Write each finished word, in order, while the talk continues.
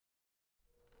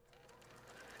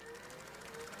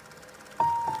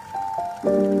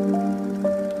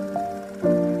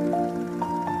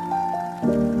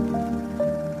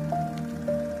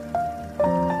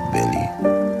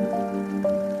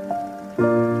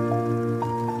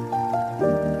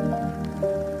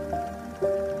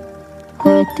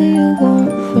What do you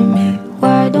want from me?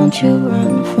 Why don't you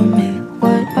run from me?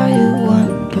 What are you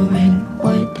wondering?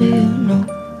 What do you know?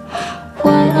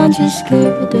 Why aren't you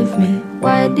scared of me?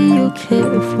 Why do you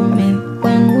care for me?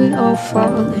 When we all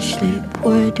fall asleep,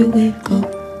 where do we go?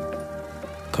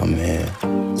 Come here.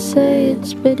 Say it,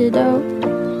 spit it out.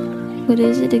 What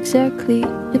is it exactly?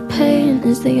 The pain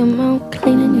is the amount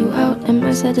cleaning you out. Am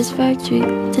I satisfactory?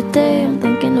 Today I'm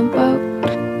thinking about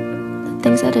the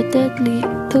things that are deadly.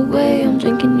 The way I'm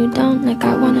drinking you down, like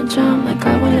I wanna drown, like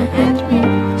I wanna end me.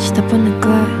 Step on the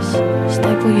glass,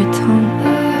 staple your tongue,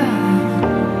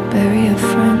 bury a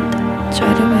friend,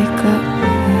 try to wake up.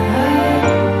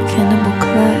 Cannibal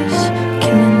class,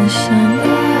 killing the sun,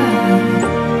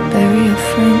 bury a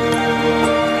friend.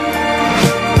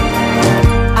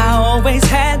 I always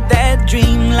had that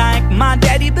dream like my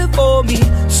daddy before me.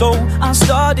 So I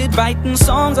started writing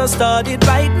songs, I started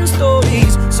writing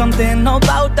stories. Something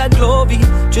about that glory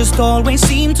just always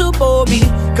seemed to bore me,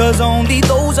 cause only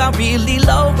those I really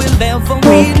love will ever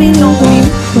really know me.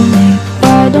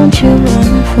 Why don't you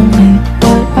run from me?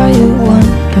 What are you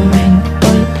wondering?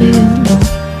 What do you know?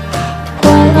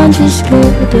 Why aren't you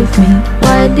scared of me?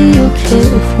 Why do you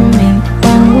care for me?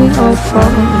 When we all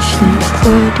fall asleep,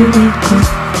 where do we go?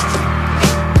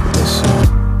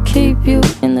 Keep you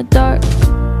in the dark.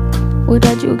 What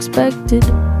had you expected?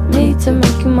 Me to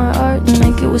make you my art and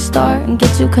make you a star and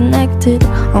get you connected.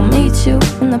 I'll meet you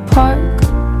in the park,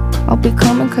 I'll be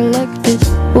calm and collected.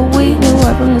 But we knew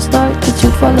right from the start that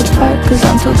you'd fall apart, cause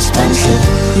I'm too expensive.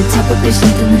 You're probably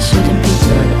something that shouldn't be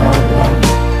good all along.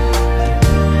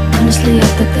 Honestly, I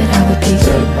thought that I would be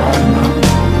good all along.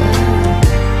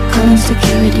 Calling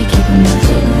security, keeping my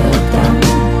foot down.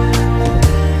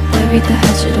 Bury the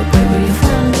hatchet up where you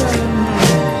found it.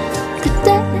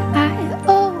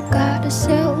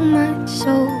 Sell my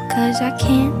soul, cause I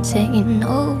can't say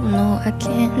no, no, I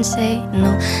can't say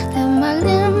no. That my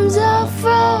limbs are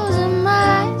frozen, my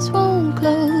eyes won't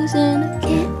close, and I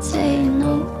can't say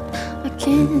no, I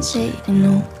can't say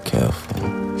no.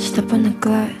 Careful. Step on the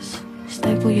glass,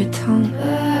 staple your tongue,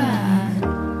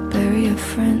 bury a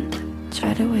friend,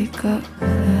 try to wake up.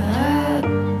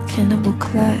 Cannibal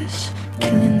class,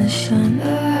 killing the sun,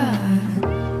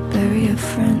 bury a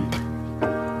friend.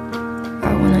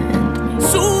 I wanna end.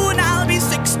 Soon I'll be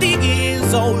 60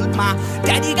 years old. My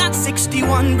daddy got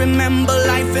 61. Remember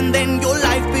life and then your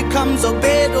life becomes a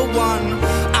better one.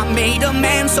 I made a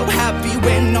man so happy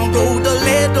when I wrote a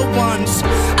letter once.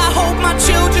 I hope my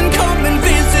children come and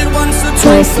visit once or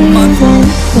twice a month.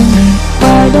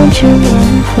 Why don't you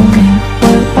run from me?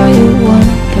 What are you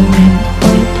wondering?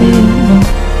 What do you know?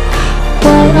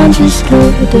 Why aren't you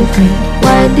scared of me?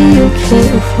 Why do you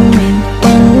care for me?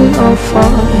 When we all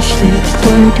fall asleep,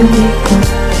 where do we go?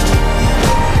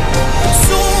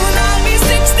 Soon I'll be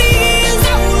 60 years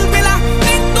old. Will I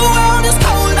think the world is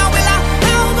cold? Or will I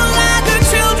have a lot of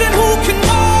children who can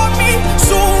warm me?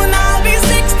 Soon I'll be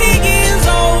 60 years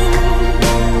old.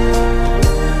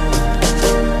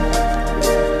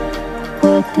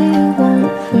 What do you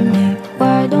want from me?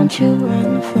 Why don't you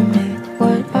run from me?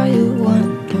 What are you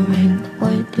wondering?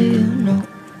 What do you know?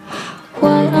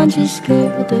 Why aren't you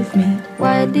scared of me?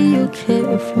 Why do you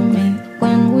care for me?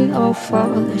 When we all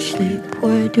fall asleep,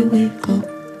 where do we go?